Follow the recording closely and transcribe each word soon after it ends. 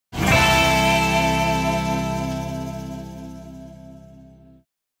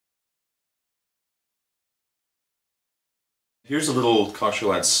Here's a little Cocksure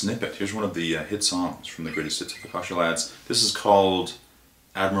Lads snippet. Here's one of the hit songs from the greatest hits of the Cocksure Lads. This is called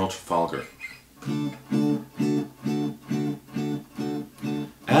Admiral Trafalgar.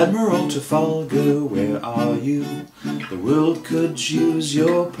 Admiral Trafalgar, where are you? The world could use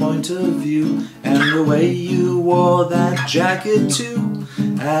your point of view, and the way you wore that jacket too.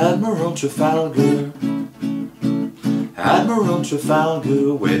 Admiral Trafalgar, Admiral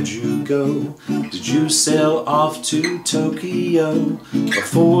Trafalgar, where'd you go? Did you sail off to Tokyo, or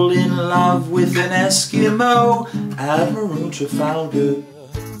fall in love with an Eskimo? Admiral Trafalgar.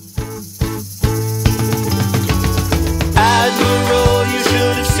 Admiral, you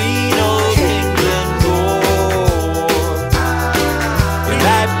should have seen old England roar in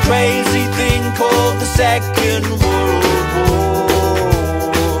that crazy thing called the Second World War,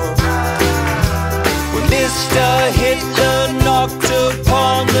 when Mr. Hitler knocked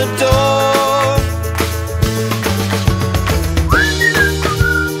upon the door.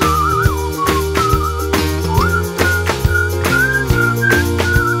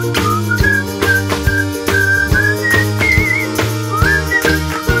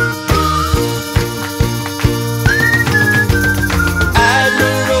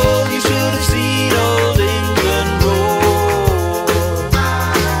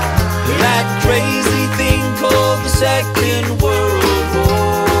 Second World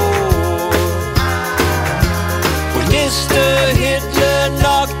War, when Mr. Hitler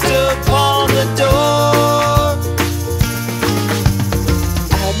knocked upon the door.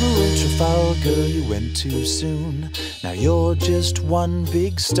 Admiral Trafalgar, you went too soon. Now you're just one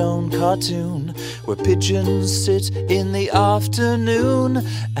big stone cartoon where pigeons sit in the afternoon.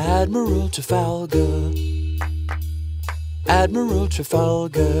 Admiral Trafalgar, Admiral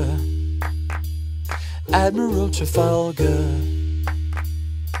Trafalgar, Admiral Trafalgar.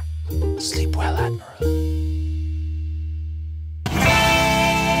 Sleep well, Admiral.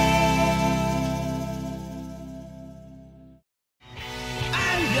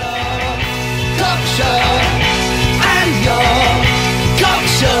 And your Cocksure, and your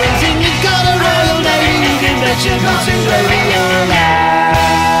Cockshures, and you've got a Royal Navy, you can bet your boots and gravy you're